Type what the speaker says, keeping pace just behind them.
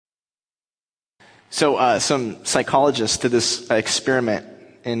Some psychologists did this experiment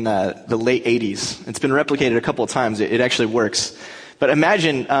in the late 80s. It's been replicated a couple of times. It actually works. But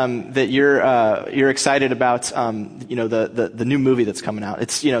imagine that you're excited about the new movie that's coming out.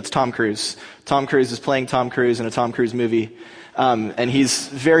 It's Tom Cruise. Tom Cruise is playing Tom Cruise in a Tom Cruise movie, and he's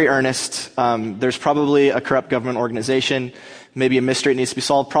very earnest. There's probably a corrupt government organization, maybe a mystery that needs to be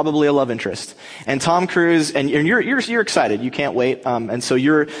solved, probably a love interest. And Tom Cruise, and you're excited. You can't wait. And so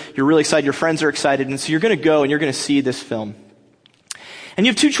you're really excited. Your friends are excited, and so you're going to go and you're going to see this film. And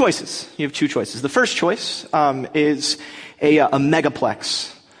you have two choices. The first choice is a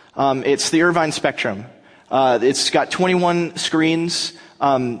megaplex. It's the Irvine Spectrum. It's got 21 screens,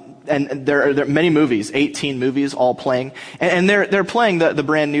 and there are many movies, 18 movies all playing. And they're playing the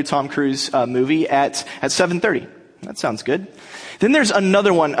brand new Tom Cruise movie at 7:30. That sounds good. Then there's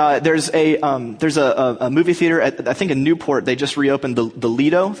another one. There's a movie theater at, I think, in Newport. They just reopened the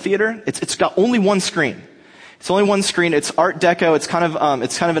Lido Theater. It's got only one screen. It's only one screen. It's Art Deco. It's kind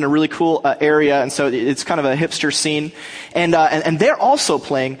of in a really cool area, and so it's kind of a hipster scene. And they're also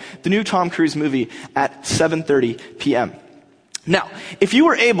playing the new Tom Cruise movie at 7:30 p.m. Now, if you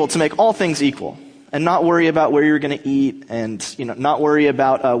were able to make all things equal and not worry about where you're going to eat, and not worry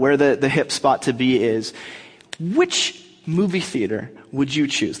about where the hip spot to be is, which movie theater would you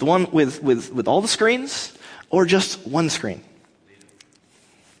choose? The one with all the screens, or just one screen?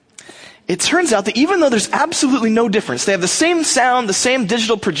 It turns out that even though there's absolutely no difference, they have the same sound, the same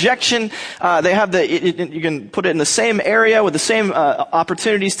digital projection, they have you can put it in the same area with the same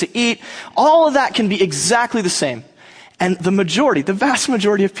opportunities to eat, all of that can be exactly the same. And the vast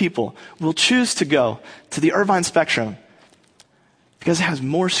majority of people will choose to go to the Irvine Spectrum because it has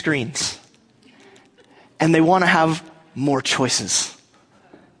more screens. And they want to have more choices.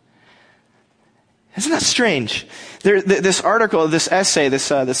 Isn't that strange? This article, this essay,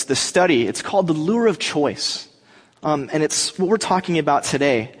 this study, it's called The Lure of Choice. And it's what we're talking about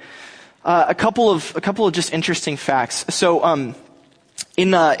today. A couple of just interesting facts. So,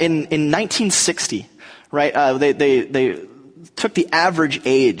 in 1960, right, they took the average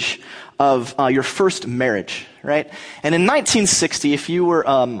age of your first marriage, right? And in 1960, if you were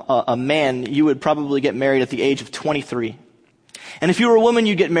a man, you would probably get married at the age of 23. And if you were a woman,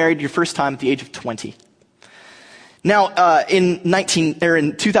 you'd get married your first time at the age of 20. Now, in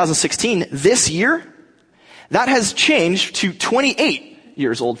 2016, this year, that has changed to 28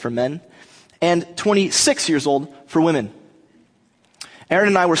 years old for men and 26 years old for women. Aaron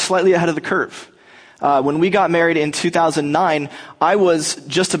and I were slightly ahead of the curve. When we got married in 2009, I was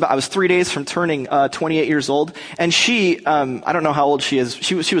 3 days from turning 28 years old, and she, I don't know how old she is.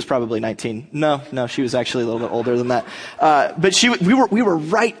 She was probably 19. No, she was actually a little bit older than that. But we were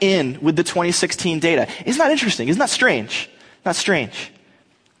right in with the 2016 data. Isn't that interesting? Isn't that strange? Not strange.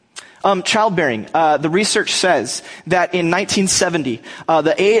 Childbearing. The research says that in 1970,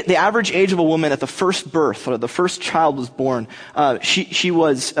 the average age of a woman at the first birth, or the first child was born, she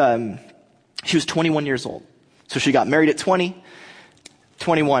was 21 years old. So she got married at 20,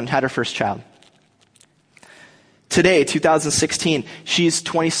 21, had her first child. Today, 2016, she's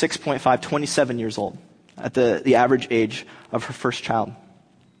 26.5, 27 years old at the average age of her first child.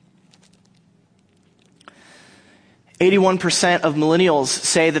 81% of millennials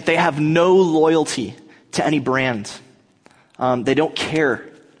say that they have no loyalty to any brand. They don't care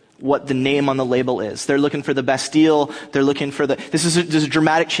what the name on the label is. They're looking for the best deal. They're looking for this is a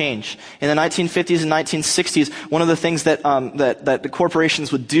dramatic change. In the 1950s and 1960s, one of the things that the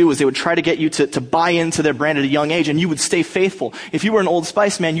corporations would do is they would try to get you to buy into their brand at a young age, and you would stay faithful. If you were an Old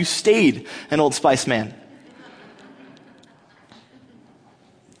Spice man, you stayed an Old Spice man.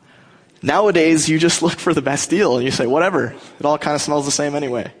 Nowadays, you just look for the best deal, and you say, whatever. It all kind of smells the same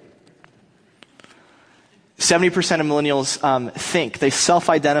anyway. 70% of millennials they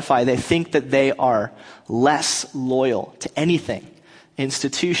self-identify, they think that they are less loyal to anything,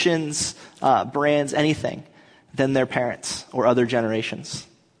 institutions, brands, anything, than their parents or other generations.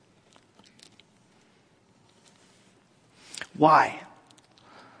 Why?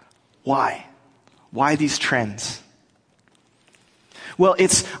 Why these trends? Well,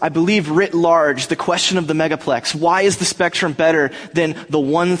 it's, I believe, writ large, the question of the megaplex. Why is the Spectrum better than the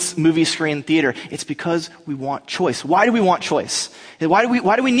one movie screen theater? It's because we want choice. Why do we want choice? Why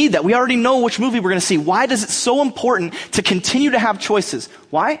do we need that? We already know which movie we're going to see. Why is it so important to continue to have choices?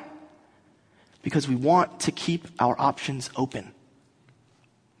 Why? Because we want to keep our options open.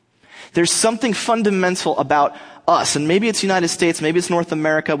 There's something fundamental about us, and maybe it's United States, maybe it's North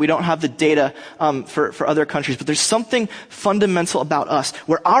America, we don't have the data for other countries, but there's something fundamental about us,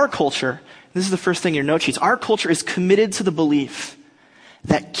 where our culture, this is the first thing in your note sheets, our culture is committed to the belief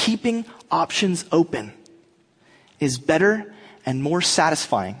that keeping options open is better and more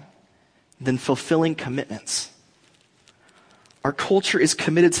satisfying than fulfilling commitments. Our culture is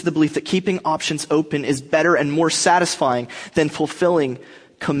committed to the belief that keeping options open is better and more satisfying than fulfilling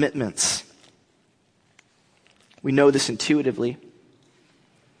commitments. We know this intuitively.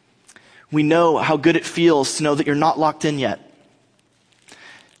 We know how good it feels to know that you're not locked in yet.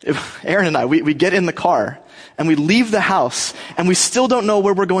 Aaron and I, we get in the car and we leave the house and we still don't know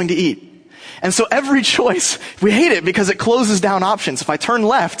where we're going to eat. And so every choice, we hate it because it closes down options. If I turn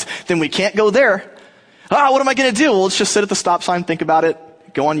left, then we can't go there. What am I going to do? Well, let's just sit at the stop sign, think about it,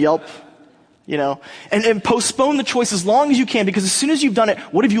 go on Yelp, and postpone the choice as long as you can, because as soon as you've done it,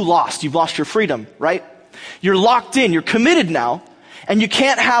 what have you lost? You've lost your freedom, right? You're locked in, you're committed now, and you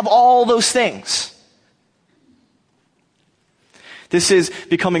can't have all those things. This is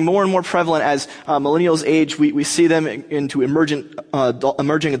becoming more and more prevalent as millennials age. We see them into emerging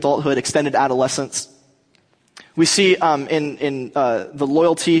adulthood, extended adolescence. We see in the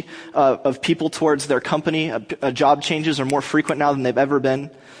loyalty of people towards their company, job changes are more frequent now than they've ever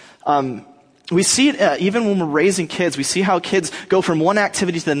been. We see it even when we're raising kids. We see how kids go from one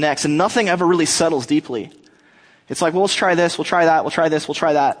activity to the next, and nothing ever really settles deeply. It's like, well, let's try this, we'll try that, we'll try this, we'll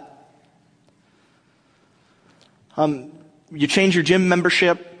try that. You change your gym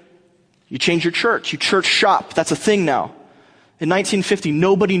membership, you change your church, you church shop. That's a thing now. In 1950,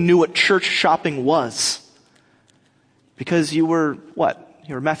 nobody knew what church shopping was. Because you were what?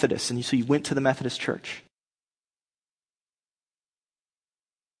 You were Methodist, and so you went to the Methodist church.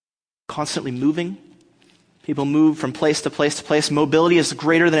 Constantly moving. People move from place to place to place. Mobility is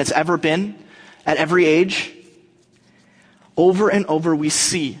greater than it's ever been at every age. Over and over we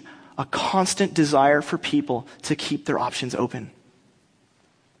see a constant desire for people to keep their options open.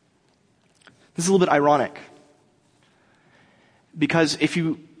 This is a little bit ironic. Because if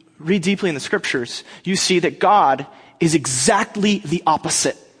you read deeply in the scriptures, you see that God is exactly the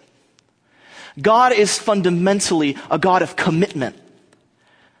opposite. God is fundamentally a God of commitment.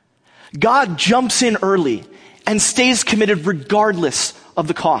 God jumps in early and stays committed regardless of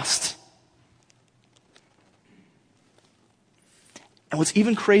the cost. And what's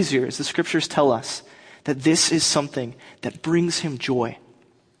even crazier is the scriptures tell us that this is something that brings him joy.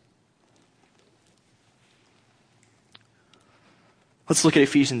 Let's look at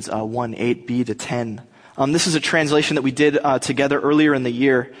Ephesians 1, 8b to 10. This is a translation that we did together earlier in the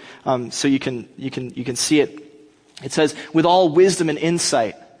year, so you can see it. It says, with all wisdom and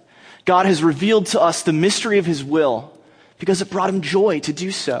insight, God has revealed to us the mystery of his will because it brought him joy to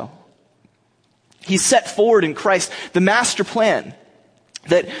do so. He set forward in Christ the master plan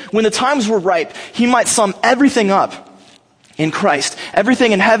that when the times were ripe, he might sum everything up in Christ,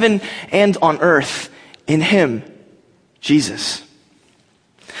 everything in heaven and on earth in him, Jesus.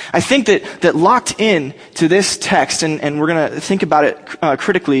 I think that locked in to this text, and we're going to think about it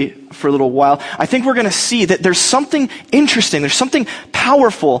critically for a little while, I think we're going to see that there's something interesting, there's something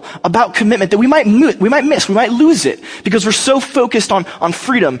powerful about commitment that we might miss, we might lose it, because we're so focused on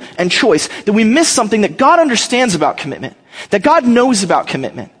freedom and choice that we miss something that God understands about commitment, that God knows about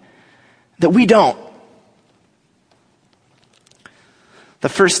commitment, that we don't. The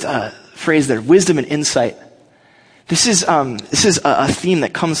first phrase there, wisdom and insight. This is a theme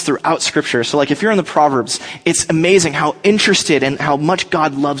that comes throughout Scripture. So like if you're in the Proverbs, it's amazing how interested and how much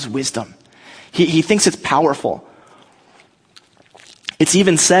God loves wisdom. He thinks it's powerful. It's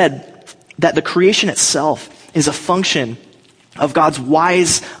even said that the creation itself is a function of God's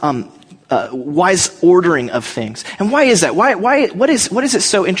wise ordering of things. And why is that? What is it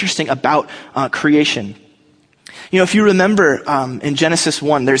so interesting about creation? You know, if you remember in Genesis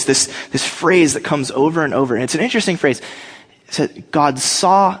 1, there's this phrase that comes over and over, and it's an interesting phrase. It says, God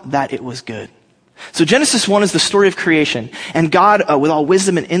saw that it was good. So Genesis 1 is the story of creation, and God, with all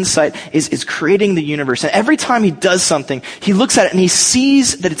wisdom and insight, is creating the universe. And every time he does something, he looks at it and he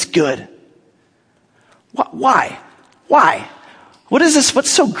sees that it's good. Why? What is this?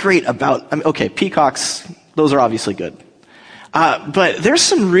 What's so great about, okay, peacocks, those are obviously good. But there's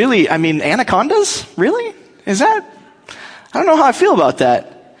some really, anacondas? Really? I don't know how I feel about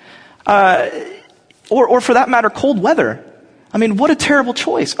that. Or for that matter, cold weather. What a terrible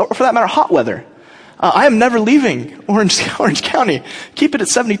choice. Or for that matter, hot weather. I am never leaving Orange County. Keep it at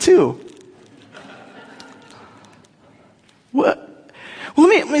 72. What?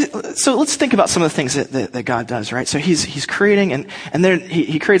 Well, so let's think about some of the things that God does, right? So he's creating, and then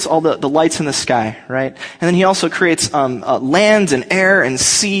he creates all the lights in the sky, right? And then he also creates land and air and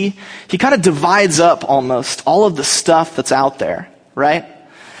sea. He kind of divides up almost all of the stuff that's out there, right?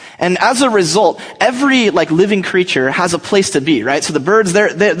 And as a result, every living creature has a place to be, right? So the birds,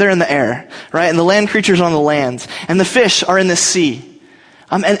 they're in the air, right? And the land creatures are on the land. And the fish are in the sea.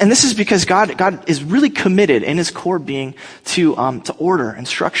 And this is because God is really committed in his core being to order and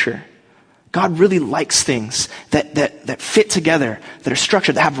structure. God really likes things that fit together, that are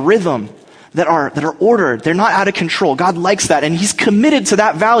structured, that have rhythm, that are ordered. They're not out of control. God likes that, and he's committed to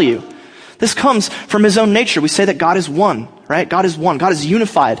that value. This comes from his own nature. We say that God is one, right? God is one. God is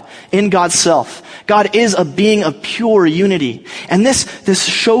unified in God's self. God is a being of pure unity. And this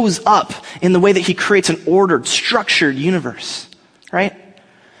shows up in the way that he creates an ordered, structured universe, right?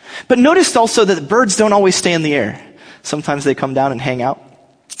 But notice also that birds don't always stay in the air. Sometimes they come down and hang out.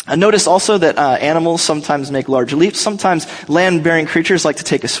 Notice also that animals sometimes make large leaps. Sometimes land-bearing creatures like to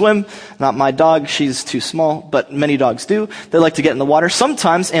take a swim. Not my dog, she's too small, but many dogs do. They like to get in the water.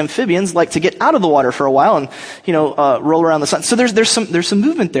 Sometimes amphibians like to get out of the water for a while and, roll around the sun. So there's some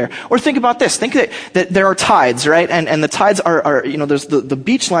movement there. Or think about this. Think that there are tides, right? And the tides are there's the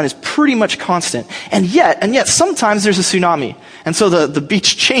beach line is pretty much constant. And yet sometimes there's a tsunami. And so the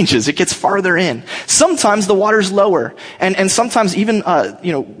beach changes. It gets farther in. Sometimes the water's lower. And sometimes even,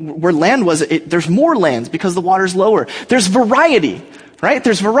 where land was, there's more land because the water's lower. There's variety, right?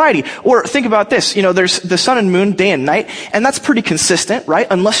 There's variety. Or think about this. There's the sun and moon day and night, and that's pretty consistent, right?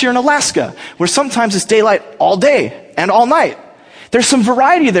 Unless you're in Alaska, where sometimes it's daylight all day and all night. There's some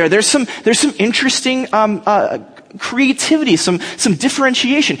variety there. There's some interesting, creativity, some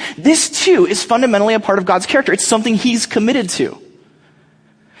differentiation. This too is fundamentally a part of God's character. It's something he's committed to.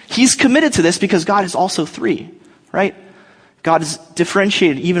 He's committed to this because God is also three, right? God is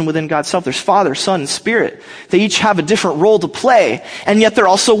differentiated even within God's self. There's Father, Son, and Spirit. They each have a different role to play, and yet they're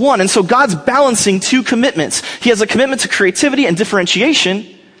also one. And so God's balancing two commitments. He has a commitment to creativity and differentiation,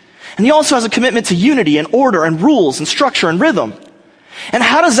 and he also has a commitment to unity and order and rules and structure and rhythm. And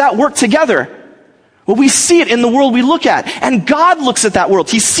how does that work together? Well, we see it in the world we look at, and God looks at that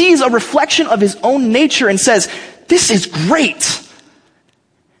world. He sees a reflection of his own nature and says, this is great.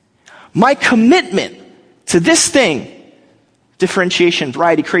 My commitment to this thing, differentiation,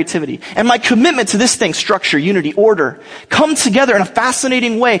 variety, creativity, and my commitment to this thing, structure, unity, order, come together in a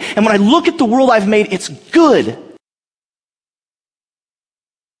fascinating way. And when I look at the world I've made, it's good.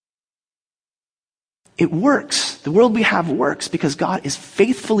 It works. The world we have works because God is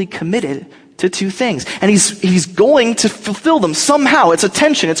faithfully committed to two things. And he's going to fulfill them somehow. It's a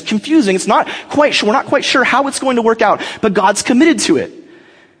tension. It's confusing. We're not quite sure how it's going to work out, but God's committed to it.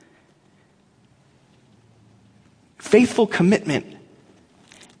 Faithful commitment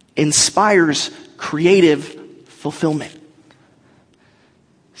inspires creative fulfillment.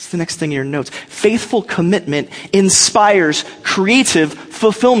 It's the next thing in your notes. Faithful commitment inspires creative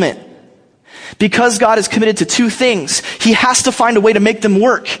fulfillment. Because God is committed to two things, he has to find a way to make them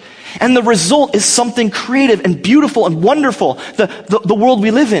work. And the result is something creative and beautiful and wonderful, the world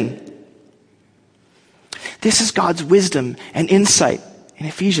we live in. This is God's wisdom and insight. In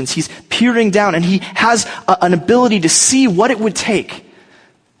Ephesians, he's peering down and he has an ability to see what it would take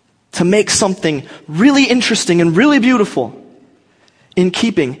to make something really interesting and really beautiful in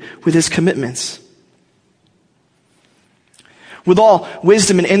keeping with his commitments. With all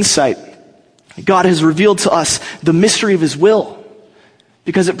wisdom and insight, God has revealed to us the mystery of his will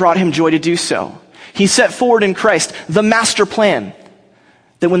because it brought him joy to do so. He set forward in Christ the master plan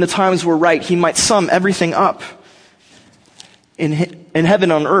that when the times were right, he might sum everything up in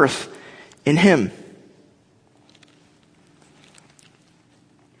heaven on earth in him.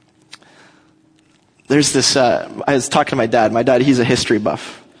 There's this, I was talking to my dad. My dad, he's a history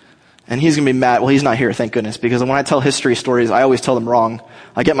buff. And he's going to be mad. Well, he's not here, thank goodness, because when I tell history stories, I always tell them wrong.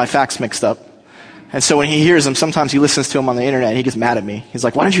 I get my facts mixed up. And so when he hears them, sometimes he listens to them on the internet and he gets mad at me. He's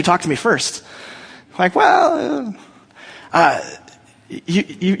like, why didn't you talk to me first? I'm like, well,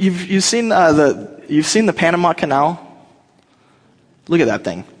 you've seen the Panama Canal? Look at that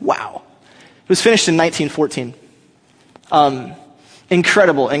thing. Wow. It was finished in 1914.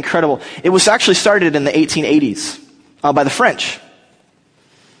 Incredible. It was actually started in the 1880s by the French.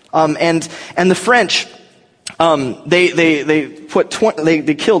 And the French, they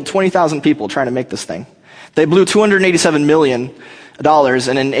killed 20,000 people trying to make this thing. They blew $287 million, and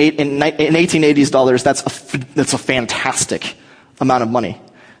in 1880s dollars, that's a fantastic amount of money.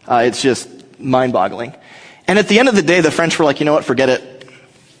 It's just mind-boggling. And at the end of the day, the French were like, you know what, forget it.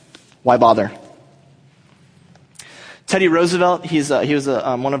 Why bother? Teddy Roosevelt, he was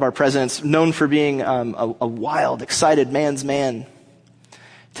one of our presidents, known for being a wild, excited man's man.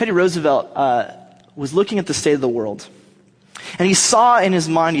 Teddy Roosevelt was looking at the state of the world. And he saw in his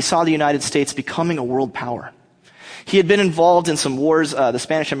mind, the United States becoming a world power. He had been involved in some wars. The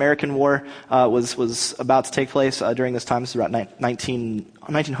Spanish-American War was about to take place during this time. This was about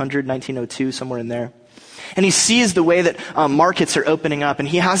 1900, 1902, somewhere in there. And he sees the way that markets are opening up, and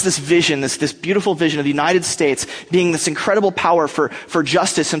he has this vision, this beautiful vision of the United States being this incredible power for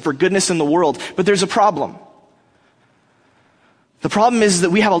justice and for goodness in the world. But there's a problem. The problem is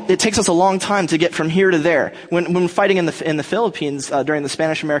that it takes us a long time to get from here to there. When fighting in the Philippines during the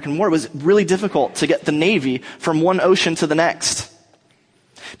Spanish-American War, it was really difficult to get the Navy from one ocean to the next.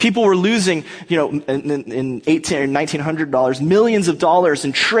 People were losing, in $1800 or $1900, millions of dollars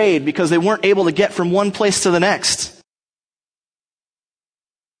in trade because they weren't able to get from one place to the next.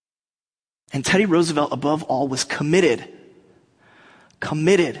 And Teddy Roosevelt, above all, was committed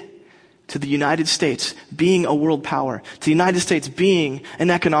to the United States being a world power, to the United States being an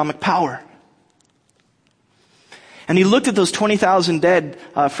economic power. And he looked at those 20,000 dead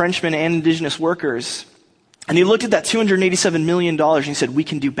Frenchmen and indigenous workers, and he looked at that $287 million, and he said, we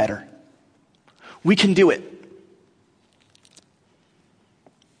can do better. We can do it.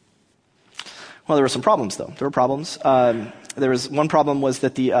 Well, there were some problems, though. There were problems. One problem was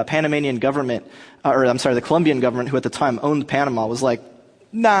that the Panamanian government, the Colombian government, who at the time owned Panama, was like,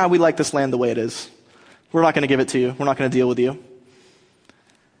 nah, we like this land the way it is. We're not going to give it to you. We're not going to deal with you.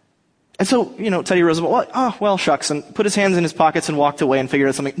 And so, Teddy Roosevelt, shucks, and put his hands in his pockets and walked away and figured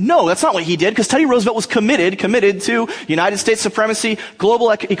out something. No, that's not what he did, because Teddy Roosevelt was committed to United States supremacy,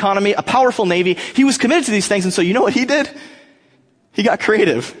 global economy, a powerful Navy. He was committed to these things, and so you know what he did? He got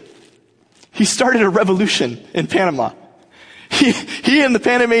creative. He started a revolution in Panama. He and the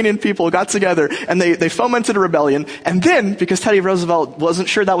Panamanian people got together and they fomented a rebellion. And then, because Teddy Roosevelt wasn't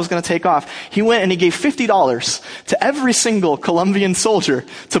sure that was going to take off, he went and he gave $50 to every single Colombian soldier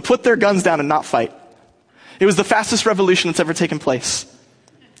to put their guns down and not fight. It was the fastest revolution that's ever taken place.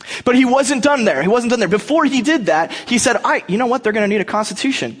 But he wasn't done there. Before he did that, he said, you know what? They're going to need a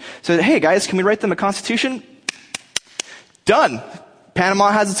constitution. So, hey guys, can we write them a constitution? Done.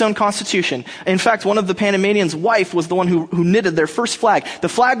 Panama has its own constitution. In fact, one of the Panamanians' wife was the one who knitted their first flag. The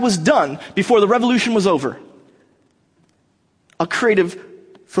flag was done before the revolution was over. A creative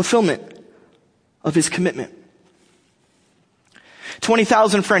fulfillment of his commitment.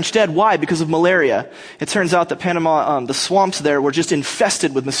 20,000 French dead. Why? Because of malaria. It turns out that Panama, the swamps there were just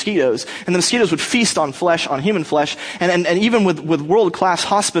infested with mosquitoes. And the mosquitoes would feast on human flesh. And even with world-class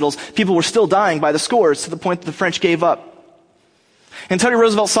hospitals, people were still dying by the scores to the point that the French gave up. And Teddy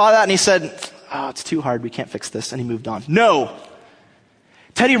Roosevelt saw that and he said, it's too hard, we can't fix this, and he moved on. No!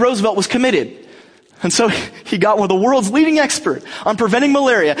 Teddy Roosevelt was committed. And so he got one of the world's leading expert on preventing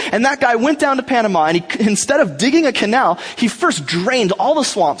malaria, and that guy went down to Panama, and instead of digging a canal, he first drained all the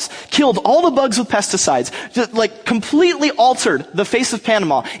swamps, killed all the bugs with pesticides, just completely altered the face of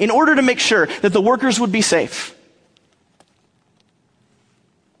Panama in order to make sure that the workers would be safe.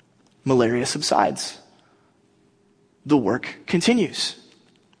 Malaria subsides. The work continues.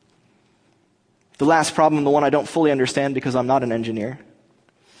 The last problem, the one I don't fully understand because I'm not an engineer,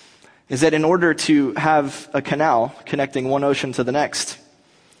 is that in order to have a canal connecting one ocean to the next,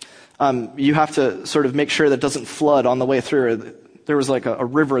 you have to sort of make sure that it doesn't flood on the way through. There was like a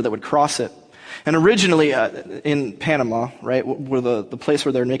river that would cross it. And originally in Panama, right, where the place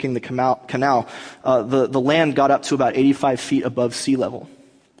where they're making the canal, the land got up to about 85 feet above sea level.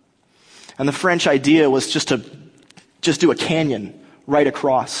 And the French idea was just to do a canyon right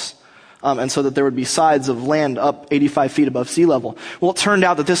across. And so that there would be sides of land up 85 feet above sea level. Well, it turned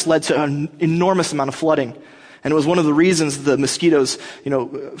out that this led to an enormous amount of flooding. And it was one of the reasons the mosquitoes,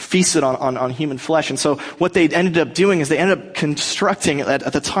 feasted on human flesh. And so what they ended up doing is they ended up constructing,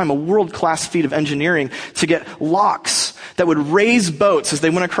 at the time, a world-class feat of engineering to get locks that would raise boats as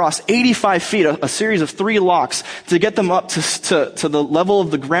they went across 85 feet, a series of 3 locks, to get them up to the level of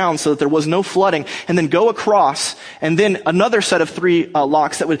the ground so that there was no flooding, and then go across, and then another set of 3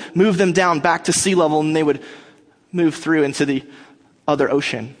 locks that would move them down back to sea level, and they would move through into the other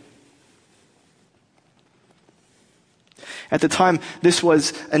ocean. At the time, this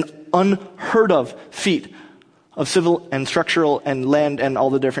was an unheard of feat of civil and structural and land and all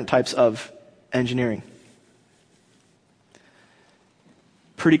the different types of engineering.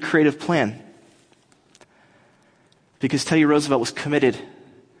 Pretty creative plan. Because Teddy Roosevelt was committed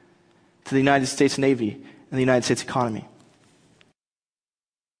to the United States Navy and the United States economy.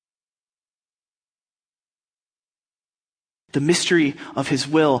 The mystery of his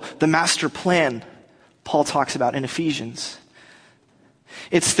will, the master plan, Paul talks about in Ephesians.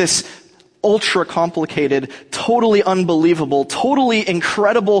 It's this ultra complicated, totally unbelievable, totally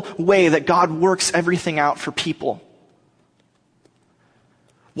incredible way that God works everything out for people.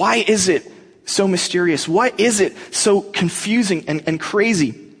 Why is it so mysterious? Why is it so confusing and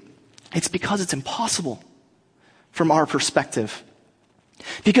crazy? It's because it's impossible from our perspective.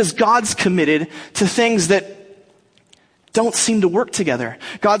 Because God's committed to things that don't seem to work together.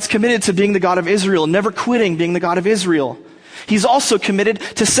 God's committed to being the God of Israel, never quitting being the God of Israel. He's also committed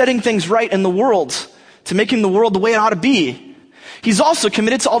to setting things right in the world, to making the world the way it ought to be. He's also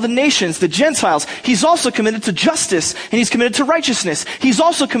committed to all the nations, the Gentiles. He's also committed to justice, and he's committed to righteousness. He's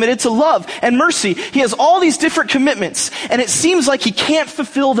also committed to love and mercy. He has all these different commitments, and it seems like he can't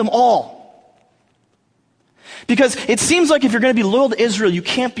fulfill them all. Because it seems like if you're going to be loyal to Israel, you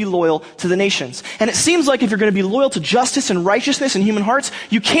can't be loyal to the nations. And it seems like if you're going to be loyal to justice and righteousness and human hearts,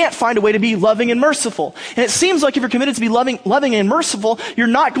 you can't find a way to be loving and merciful. And it seems like if you're committed to be loving and merciful, you're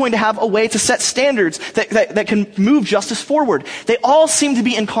not going to have a way to set standards that can move justice forward. They all seem to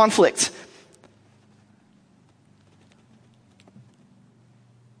be in conflict.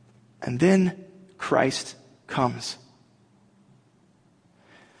 And then Christ comes.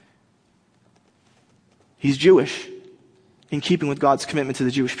 He's Jewish, in keeping with God's commitment to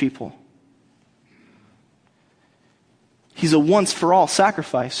the Jewish people. He's a once-for-all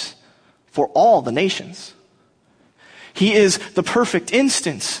sacrifice for all the nations. He is the perfect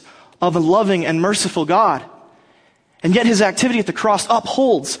instance of a loving and merciful God. And yet his activity at the cross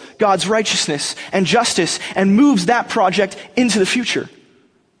upholds God's righteousness and justice and moves that project into the future.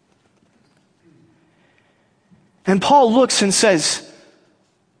 And Paul looks and says,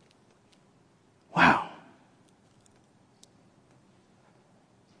 wow.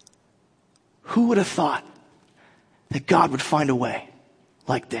 Who would have thought that God would find a way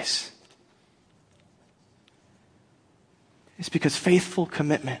like this? It's because faithful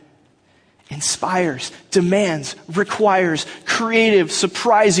commitment inspires, demands, requires creative,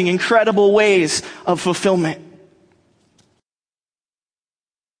 surprising, incredible ways of fulfillment.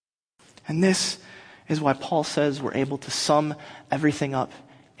 And this is why Paul says we're able to sum everything up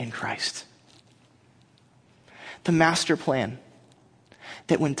in Christ. The master plan,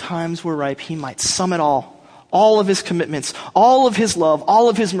 that when times were ripe, he might sum it all of his commitments, all of his love, all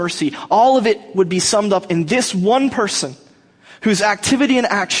of his mercy, all of it would be summed up in this one person whose activity and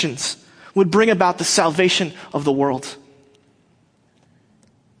actions would bring about the salvation of the world.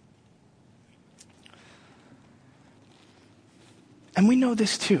 And we know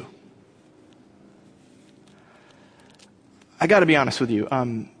this too. I got to be honest with you.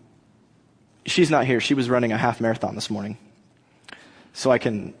 She's not here. She was running a half marathon this morning. So I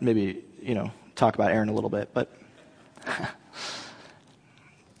can maybe, talk about Erin a little bit, but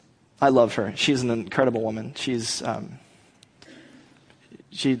I love her. She's an incredible woman. There's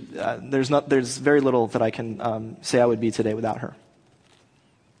very little that I can say I would be today without her.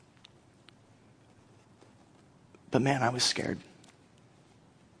 But man, I was scared.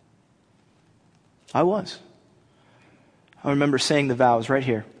 I was. I remember saying the vows right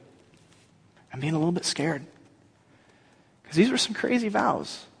here. I'm being a little bit scared. Because these were some crazy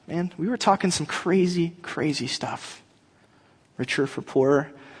vows, man. We were talking some crazy, crazy stuff. Richer for poorer.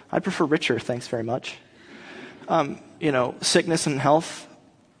 I'd prefer richer, thanks very much. Sickness and health.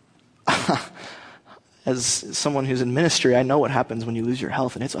 As someone who's in ministry, I know what happens when you lose your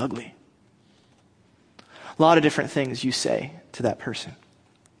health, and it's ugly. A lot of different things you say to that person.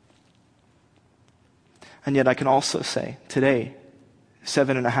 And yet I can also say, today,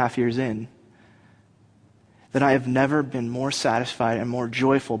 7.5 years in, that I have never been more satisfied and more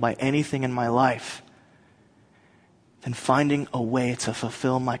joyful by anything in my life than finding a way to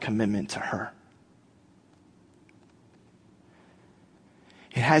fulfill my commitment to her.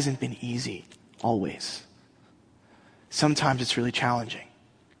 It hasn't been easy, always. Sometimes it's really challenging.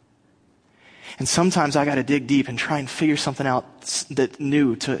 And sometimes I got to dig deep and try and figure something out that's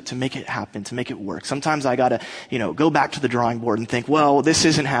new to make it happen, to make it work. Sometimes I got to, go back to the drawing board and think, well, this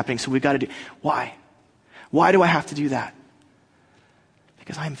isn't happening, so we've got to do. Why? Why do I have to do that?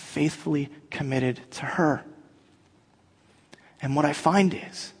 Because I am faithfully committed to her. And what I find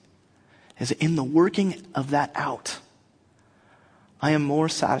is in the working of that out, I am more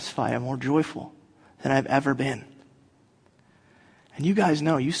satisfied and more joyful than I've ever been. And you guys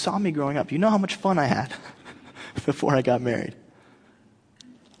know, you saw me growing up. You know how much fun I had before I got married.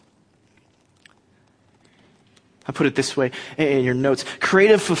 I put it this way in your notes.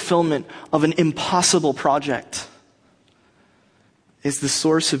 Creative fulfillment of an impossible project is the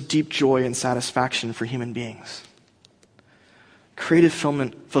source of deep joy and satisfaction for human beings. Creative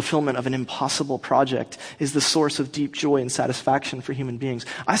fulfillment of an impossible project is the source of deep joy and satisfaction for human beings.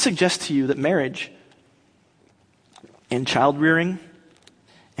 I suggest to you that marriage and child rearing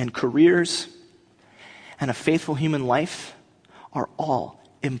and careers and a faithful human life are all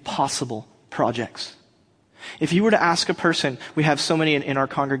impossible projects. If you were to ask a person, we have so many in our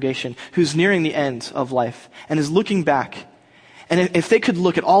congregation, who's nearing the end of life and is looking back, and if they could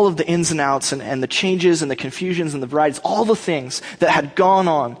look at all of the ins and outs and the changes and the confusions and the varieties, all the things that had gone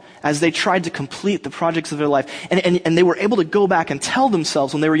on as they tried to complete the projects of their life, and they were able to go back and tell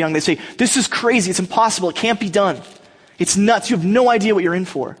themselves when they were young, they say, this is crazy, it's impossible, it can't be done. It's nuts, you have no idea what you're in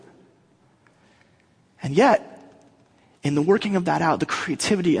for. And yet, in the working of that out, the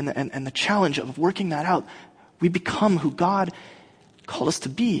creativity and the challenge of working that out, we become who God called us to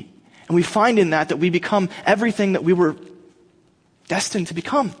be. And we find in that we become everything that we were destined to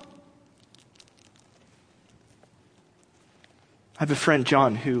become. I have a friend,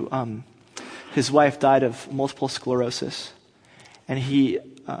 John, who his wife died of multiple sclerosis, and he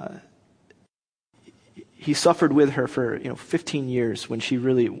suffered with her for 15 years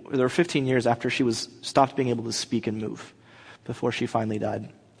there were 15 years after she was stopped being able to speak and move before she finally died.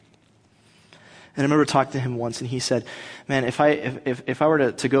 And I remember talking to him once, and he said, "Man, if I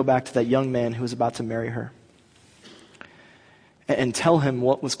were to go back to that young man who was about to marry her and tell him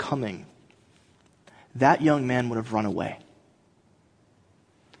what was coming, that young man would have run away.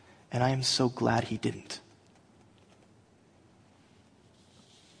 And I am so glad he didn't."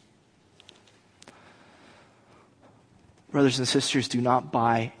 Brothers and sisters, do not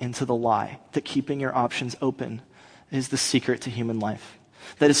buy into the lie that keeping your options open is the secret to human life.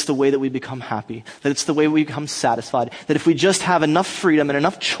 That it's the way that we become happy, that it's the way we become satisfied, that if we just have enough freedom and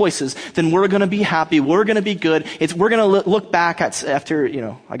enough choices, then we're going to be happy, we're going to be good. We're going to look back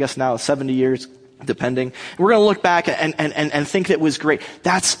after, I guess now 70 years, depending. We're going to look back and think that it was great.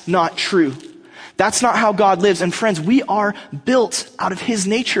 That's not true. That's not how God lives. And friends, we are built out of His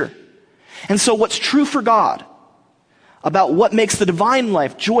nature. And so what's true for God about what makes the divine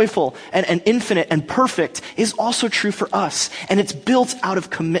life joyful and infinite and perfect is also true for us. And it's built out of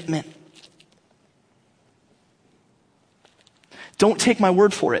commitment. Don't take my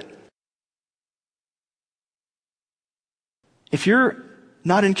word for it. If you're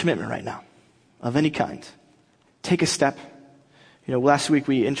not in commitment right now, of any kind, take a step. Last week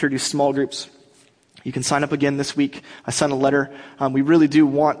we introduced small groups. You can sign up again this week. I sent a letter. We really do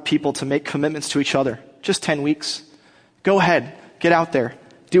want people to make commitments to each other. Just 10 weeks. Go ahead. Get out there.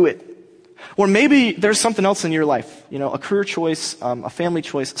 Do it. Or maybe there's something else in your life, a career choice, a family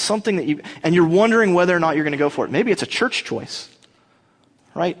choice, something and you're wondering whether or not you're going to go for it. Maybe it's a church choice,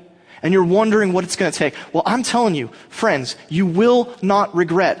 right? And you're wondering what it's going to take. Well, I'm telling you, friends, you will not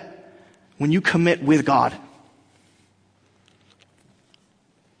regret when you commit with God.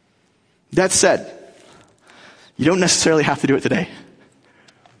 That said, you don't necessarily have to do it today.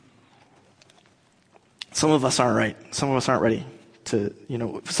 Some of us aren't right. Some of us aren't ready to,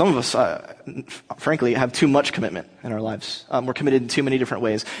 some of us, frankly, have too much commitment in our lives. We're committed in too many different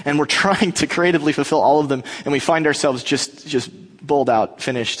ways. And we're trying to creatively fulfill all of them. And we find ourselves just bowled out,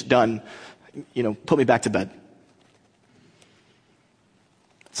 finished, done. Put me back to bed.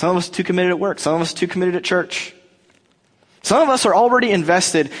 Some of us too committed at work. Some of us too committed at church. Some of us are already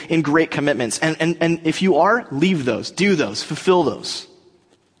invested in great commitments. And if you are, leave those, do those, fulfill those.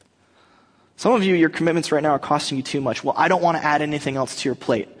 Some of you, your commitments right now are costing you too much. Well, I don't want to add anything else to your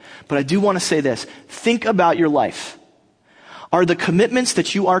plate. But I do want to say this. Think about your life. Are the commitments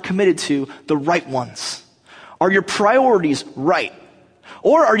that you are committed to the right ones? Are your priorities right?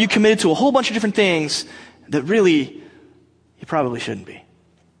 Or are you committed to a whole bunch of different things that really you probably shouldn't be?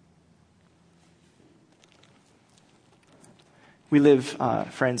 We live,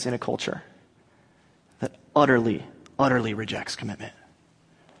 friends, in a culture that utterly rejects commitment.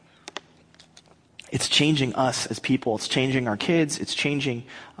 It's changing us as people. It's changing our kids. It's changing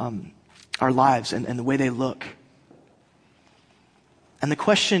our lives and the way they look. And the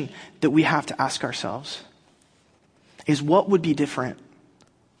question that we have to ask ourselves is, what would be different?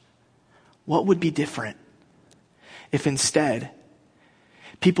 What would be different if instead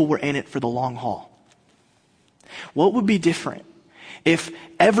people were in it for the long haul? What would be different if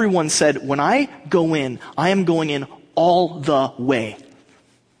everyone said, when I go in, I am going in all the way?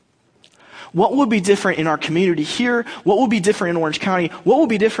 What would be different in our community here? What would be different in Orange County? What would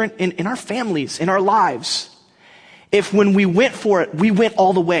be different in our families, in our lives, if when we went for it, we went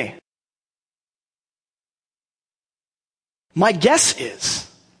all the way? My guess is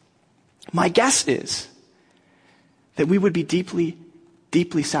that we would be deeply,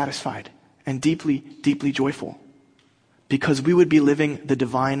 deeply satisfied and deeply, deeply joyful, because we would be living the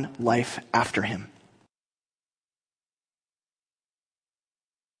divine life after Him.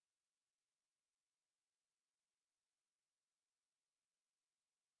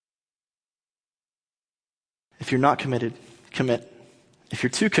 If you're not committed, commit. If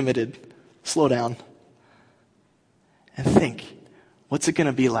you're too committed, slow down and think, what's it going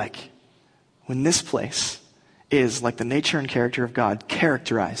to be like when this place is like the nature and character of God,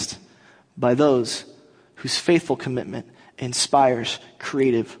 characterized by those whose faithful commitment inspires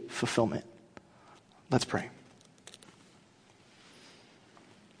creative fulfillment? Let's pray.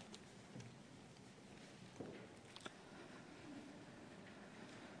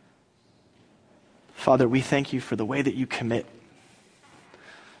 Father, we thank you for the way that you commit,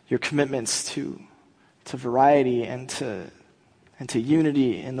 your commitments to variety and to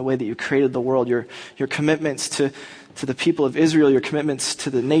unity in the way that you created the world, your commitments to the people of Israel, your commitments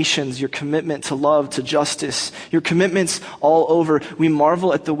to the nations, your commitment to love, to justice, your commitments all over. We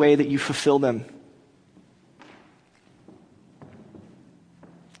marvel at the way that you fulfill them.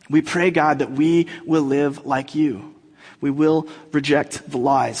 We pray, God, that we will live like you. We will reject the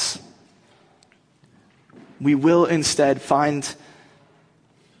lies. We will instead find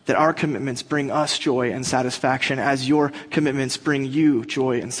that our commitments bring us joy and satisfaction as your commitments bring you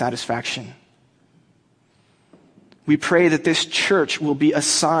joy and satisfaction. We pray that this church will be a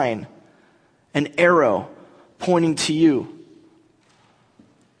sign, an arrow pointing to you,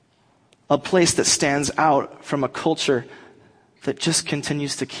 a place that stands out from a culture that just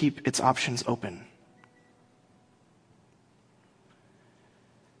continues to keep its options open.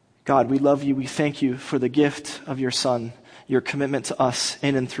 God, we love you. We thank you for the gift of your Son, your commitment to us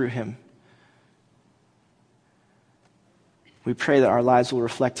in and through him. We pray that our lives will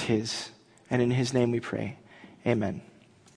reflect his, and in his name we pray. Amen.